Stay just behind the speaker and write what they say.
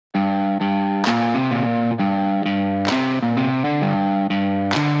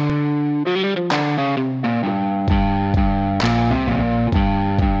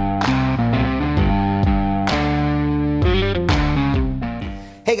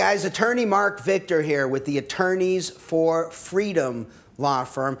guys, attorney Marc Victor here with the Attorneys for Freedom law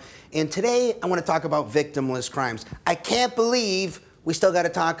firm. And today I want to talk about victimless crimes. I can't believe we still got to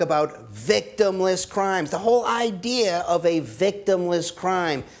talk about victimless crimes. The whole idea of a victimless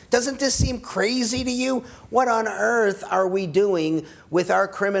crime. Doesn't this seem crazy to you? What on earth are we doing with our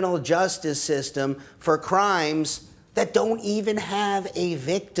criminal justice system for crimes that don't even have a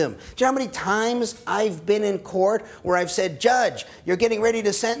victim? Do you know how many times I've been in court where I've said, Judge, you're getting ready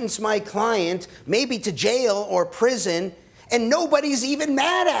to sentence my client, maybe to jail or prison, and nobody's even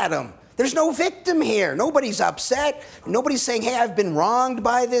mad at him. There's no victim here. Nobody's upset. Nobody's saying, hey, I've been wronged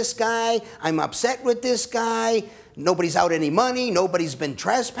by this guy. I'm upset with this guy. Nobody's out any money. Nobody's been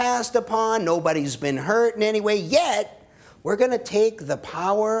trespassed upon. Nobody's been hurt in any way. Yet, we're going to take the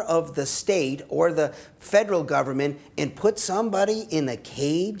power of the state or the federal government and put somebody in a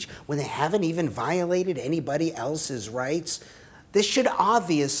cage when they haven't even violated anybody else's rights. This should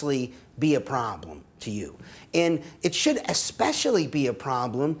obviously be a problem to you. And it should especially be a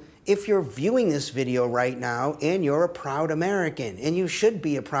problem if you're viewing this video right now and you're a proud American. And you should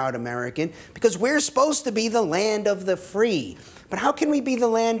be a proud American because we're supposed to be the land of the free. But how can we be the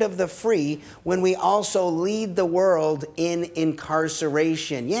land of the free when we also lead the world in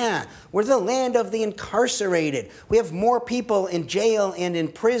incarceration? Yeah, we're the land of the incarcerated. We have more people in jail and in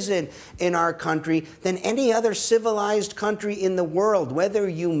prison in our country than any other civilized country in the world, whether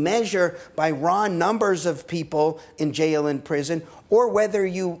you measure by raw numbers of people in jail and prison or whether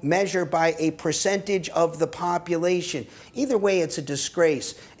you measure by a percentage of the population. Either way, it's a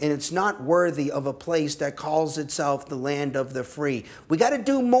disgrace, and it's not worthy of a place that calls itself the land of the free. We got to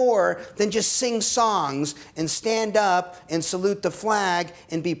do more than just sing songs and stand up and salute the flag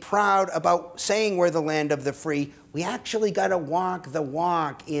and be proud about saying we're the land of the free. We actually got to walk the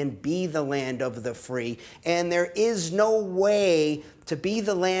walk and be the land of the free. And there is no way to be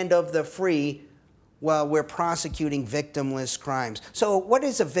the land of the free while we're prosecuting victimless crimes. So what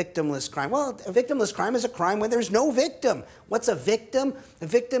is a victimless crime? Well, a victimless crime is a crime where there's no victim. What's a victim? A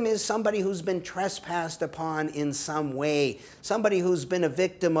victim is somebody who's been trespassed upon in some way. Somebody who's been a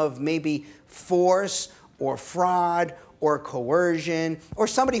victim of maybe force or fraud or coercion, or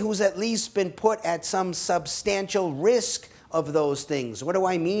somebody who's at least been put at some substantial risk of those things. What do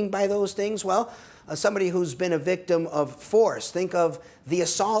I mean by those things? Well, somebody who's been a victim of force. Think of the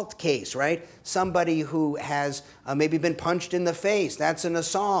assault case, right? Somebody who has maybe been punched in the face. That's an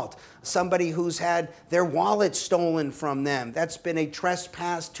assault. Somebody who's had their wallet stolen from them. That's been a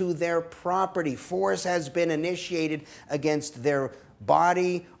trespass to their property. Force has been initiated against their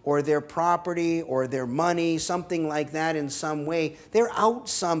body or their property or their money, something like that in some way. They're out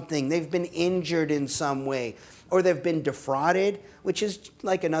something. They've been injured in some way. Or they've been defrauded, which is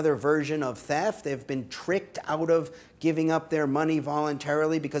like another version of theft. They've been tricked out of giving up their money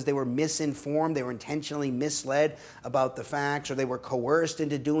voluntarily because they were misinformed, they were intentionally misled about the facts, or they were coerced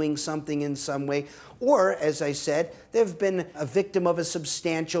into doing something in some way. Or, as I said, they've been a victim of a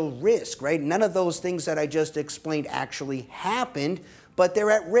substantial risk, right? None of those things that I just explained actually happened, but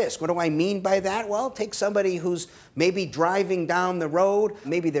they're at risk. What do I mean by that? Well, take somebody who's maybe driving down the road.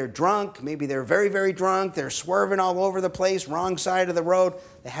 Maybe they're drunk. Maybe they're very, very drunk. They're swerving all over the place, wrong side of the road.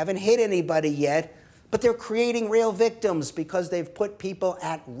 They haven't hit anybody yet, but they're creating real victims because they've put people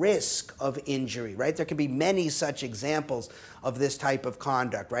at risk of injury, right? There can be many such examples of this type of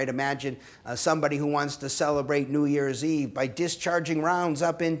conduct, right? Imagine somebody who wants to celebrate New Year's Eve by discharging rounds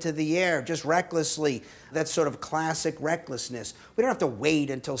up into the air, just recklessly. That's sort of classic recklessness. We don't have to wait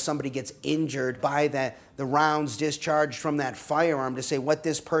until somebody gets injured by the rounds discharged from that firearm to say what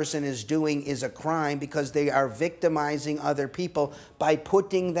this person is doing is a crime, because they are victimizing other people by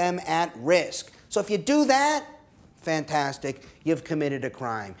putting them at risk. So if you do that, fantastic, you've committed a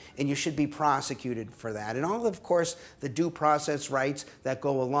crime, and you should be prosecuted for that. And all, of course, the due process rights that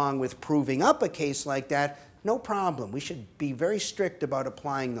go along with proving up a case like that, no problem. We should be very strict about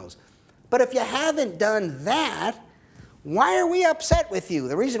applying those. But if you haven't done that, why are we upset with you?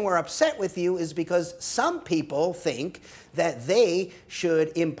 The reason we're upset with you is because some people think that they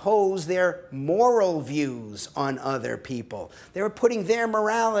should impose their moral views on other people. They're putting their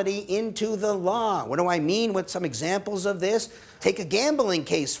morality into the law. What do I mean with some examples of this? Take a gambling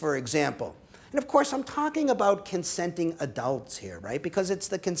case, for example. And of course, I'm talking about consenting adults here, right? Because it's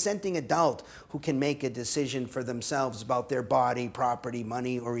the consenting adult who can make a decision for themselves about their body, property,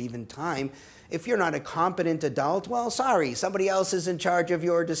 money, or even time. If you're not a competent adult, well, sorry, somebody else is in charge of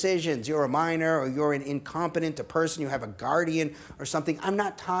your decisions. You're a minor, or you're an incompetent, a person, you have a guardian or something. I'm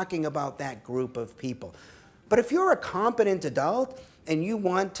not talking about that group of people. But if you're a competent adult, and you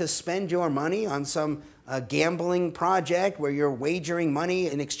want to spend your money on some gambling project where you're wagering money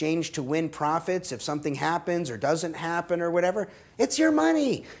in exchange to win profits if something happens or doesn't happen or whatever, it's your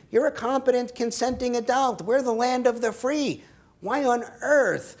money. You're a competent, consenting adult. We're the land of the free. Why on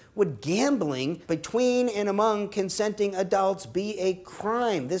earth would gambling between and among consenting adults be a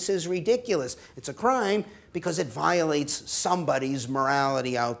crime? This is ridiculous. It's a crime because it violates somebody's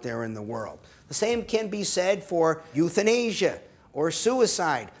morality out there in the world. The same can be said for euthanasia or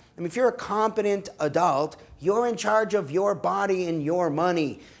suicide. I mean, if you're a competent adult, you're in charge of your body and your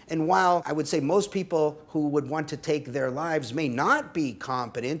money. And while I would say most people who would want to take their lives may not be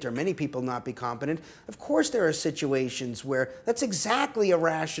competent, or many people not be competent, of course there are situations where that's exactly a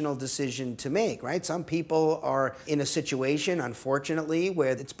rational decision to make, right? Some people are in a situation, unfortunately,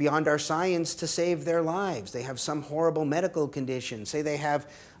 where it's beyond our science to save their lives. They have some horrible medical condition. Say they have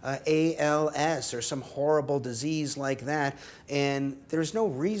ALS or some horrible disease like that, and there's no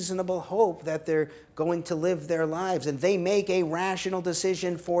reasonable hope that they're going to live their lives, and they make a rational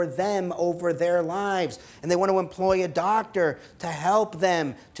decision for them over their lives, and they want to employ a doctor to help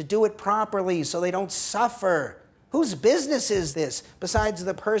them to do it properly so they don't suffer. Whose business is this besides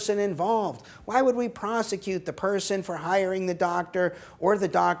the person involved? Why would we prosecute the person for hiring the doctor or the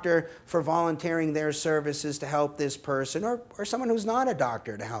doctor for volunteering their services to help this person or someone who's not a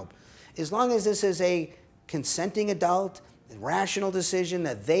doctor to help? As long as this is a consenting adult, a rational decision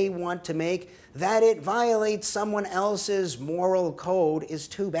that they want to make, that it violates someone else's moral code is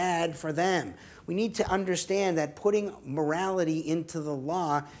too bad for them. We need to understand that putting morality into the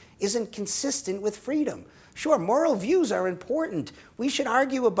law isn't consistent with freedom. Sure, moral views are important. We should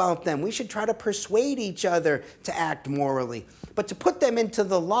argue about them. We should try to persuade each other to act morally. But to put them into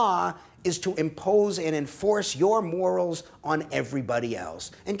the law is to impose and enforce your morals on everybody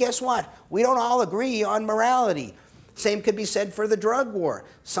else. And guess what? We don't all agree on morality. Same could be said for the drug war.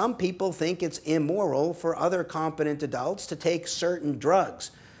 Some people think it's immoral for other competent adults to take certain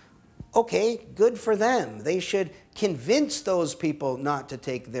drugs. Okay, good for them. They should convince those people not to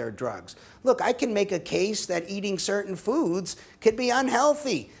take their drugs. Look, I can make a case that eating certain foods could be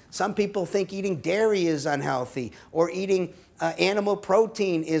unhealthy. Some people think eating dairy is unhealthy or eating animal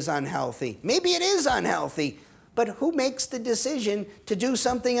protein is unhealthy. Maybe it is unhealthy, but who makes the decision to do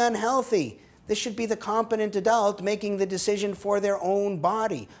something unhealthy? This should be the competent adult making the decision for their own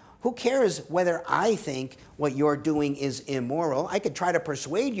body. Who cares whether I think what you're doing is immoral? I could try to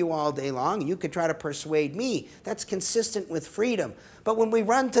persuade you all day long, and you could try to persuade me. That's consistent with freedom. But when we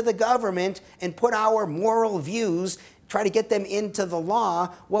run to the government and put our moral views, try to get them into the law,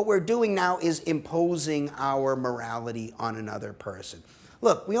 what we're doing now is imposing our morality on another person.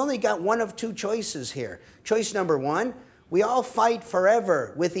 Look, we only got one of two choices here. Choice number one, we all fight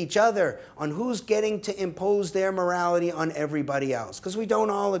forever with each other on who's getting to impose their morality on everybody else, because we don't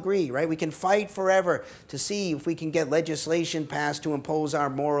all agree, right? We can fight forever to see if we can get legislation passed to impose our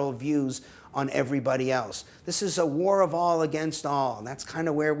moral views on everybody else. This is a war of all against all, and that's kind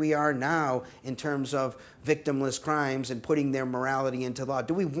of where we are now in terms of victimless crimes and putting their morality into law.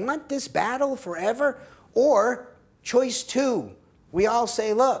 Do we want this battle forever? Or choice two, we all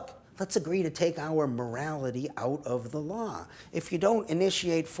say, look, let's agree to take our morality out of the law. If you don't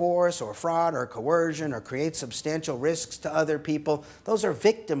initiate force or fraud or coercion or create substantial risks to other people, those are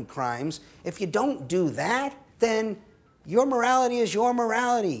victim crimes. If you don't do that, then your morality is your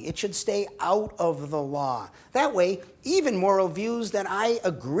morality. It should stay out of the law. That way, even moral views that I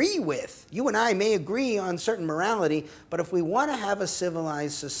agree with, you and I may agree on certain morality, but if we want to have a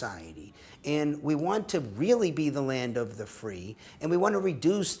civilized society, and we want to really be the land of the free, and we want to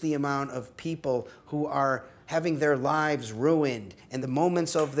reduce the amount of people who are having their lives ruined and the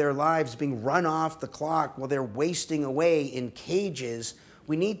moments of their lives being run off the clock while they're wasting away in cages,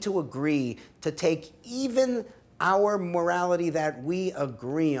 we need to agree to take even our morality that we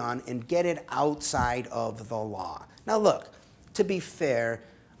agree on and get it outside of the law. Now look, to be fair,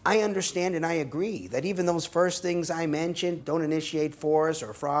 I understand and I agree that even those first things I mentioned, don't initiate force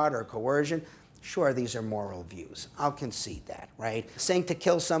or fraud or coercion, sure, these are moral views. I'll concede that, right? Saying to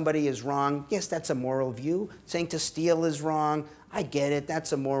kill somebody is wrong, yes, that's a moral view. Saying to steal is wrong, I get it,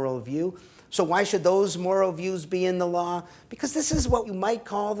 that's a moral view. So why should those moral views be in the law? Because this is what you might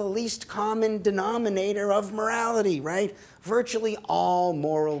call the least common denominator of morality, right? Virtually all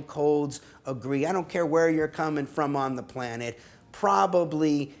moral codes agree. I don't care where you're coming from on the planet.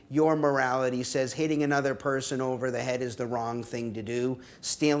 Probably your morality says hitting another person over the head is the wrong thing to do,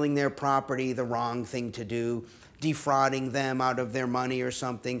 stealing their property, the wrong thing to do, defrauding them out of their money or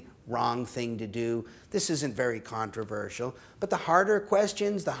something, wrong thing to do. This isn't very controversial. But the harder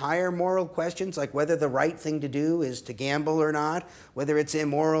questions, the higher moral questions, like whether the right thing to do is to gamble or not, whether it's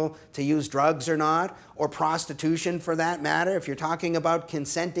immoral to use drugs or not, or prostitution for that matter. If you're talking about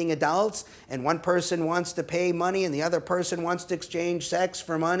consenting adults and one person wants to pay money and the other person wants to exchange sex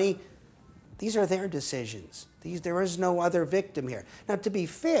for money, these are their decisions. There is no other victim here. Now, to be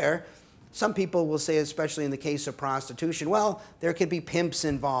fair, some people will say, especially in the case of prostitution, well, there could be pimps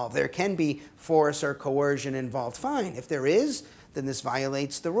involved. There can be force or coercion involved. Fine. If there is, then this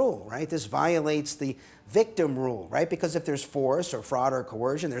violates the rule, right? This violates the victim rule, right? Because if there's force or fraud or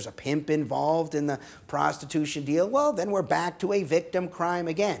coercion, there's a pimp involved in the prostitution deal, well, then we're back to a victim crime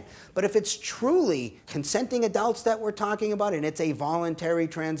again. But if it's truly consenting adults that we're talking about and it's a voluntary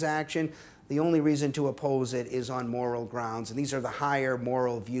transaction, the only reason to oppose it is on moral grounds. And these are the higher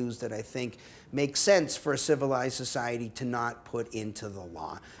moral views that I think make sense for a civilized society to not put into the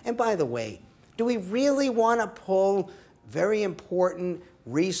law. And by the way, do we really want to pull very important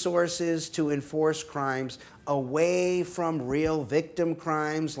resources to enforce crimes away from real victim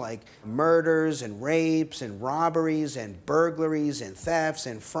crimes like murders and rapes and robberies and burglaries and thefts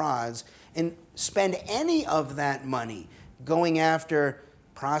and frauds, and spend any of that money going after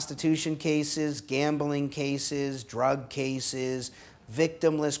prostitution cases, gambling cases, drug cases,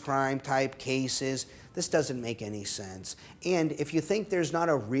 victimless crime type cases? This doesn't make any sense. And if you think there's not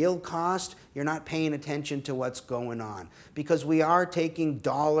a real cost, you're not paying attention to what's going on, because we are taking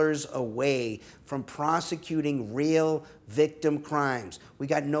dollars away from prosecuting real victim crimes. We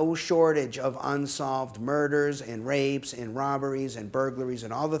got no shortage of unsolved murders and rapes and robberies and burglaries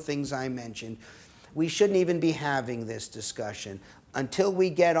and all the things I mentioned. We shouldn't even be having this discussion. Until we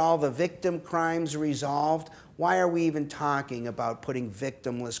get all the victim crimes resolved, why are we even talking about putting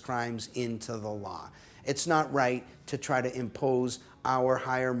victimless crimes into the law? It's not right to try to impose our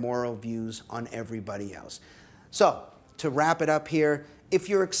higher moral views on everybody else. So, to wrap it up here, if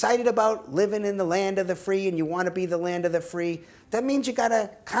you're excited about living in the land of the free and you want to be the land of the free, that means you got to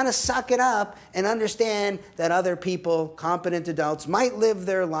kind of suck it up and understand that other people, competent adults, might live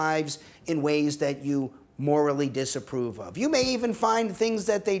their lives in ways that you morally disapprove of. You may even find things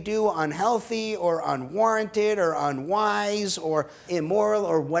that they do unhealthy or unwarranted or unwise or immoral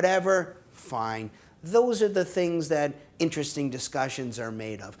or whatever. Fine. Those are the things that interesting discussions are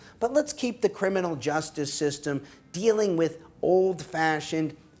made of. But let's keep the criminal justice system dealing with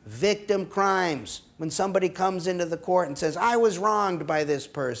old-fashioned victim crimes. When somebody comes into the court and says, I was wronged by this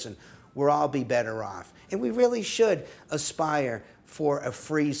person, we'll all be better off. And we really should aspire for a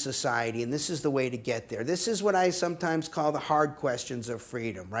free society, and this is the way to get there. This is what I sometimes call the hard questions of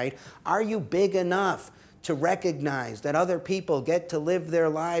freedom, right? Are you big enough to recognize that other people get to live their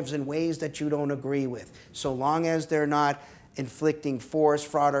lives in ways that you don't agree with, so long as they're not inflicting force,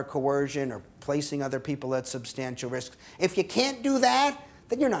 fraud, or coercion, or placing other people at substantial risk? If you can't do that,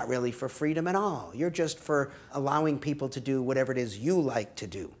 then you're not really for freedom at all. You're just for allowing people to do whatever it is you like to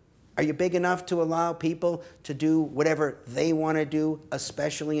do. Are you big enough to allow people to do whatever they want to do,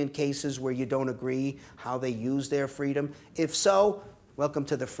 especially in cases where you don't agree how they use their freedom? If so, welcome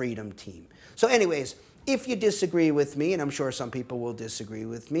to the Freedom Team. So anyways, if you disagree with me, and I'm sure some people will disagree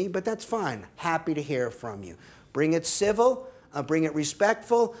with me, but that's fine. Happy to hear from you. Bring it civil, bring it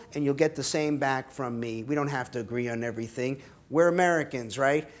respectful, and you'll get the same back from me. We don't have to agree on everything. We're Americans,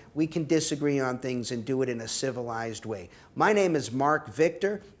 right? We can disagree on things and do it in a civilized way. My name is Marc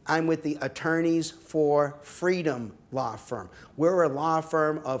Victor. I'm with the Attorneys for Freedom law firm. We're a law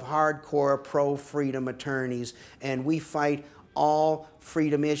firm of hardcore pro-freedom attorneys, and we fight all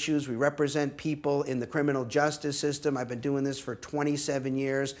freedom issues. We represent people in the criminal justice system. I've been doing this for 27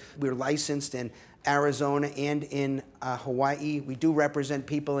 years. We're licensed in Arizona and in Hawaii. We do represent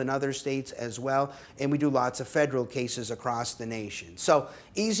people in other states as well, and we do lots of federal cases across the nation. So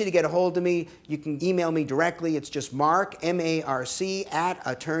easy to get a hold of me. You can email me directly. It's just Marc, M-A-R-C,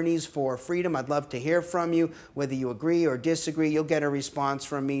 @AttorneysForFreedom. I'd love to hear from you. Whether you agree or disagree, you'll get a response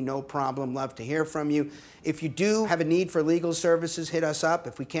from me. No problem. Love to hear from you. If you do have a need for legal services, hit us up.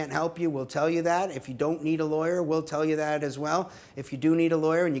 If we can't help you, we'll tell you that. If you don't need a lawyer, we'll tell you that as well. If you do need a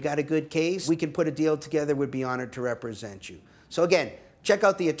lawyer and you got a good case, we can put a deal together. We'd be honored to represent you. So again, check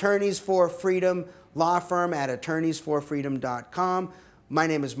out the Attorneys for Freedom law firm at attorneysforfreedom.com. My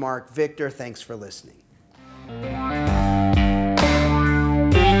name is Marc Victor. Thanks for listening.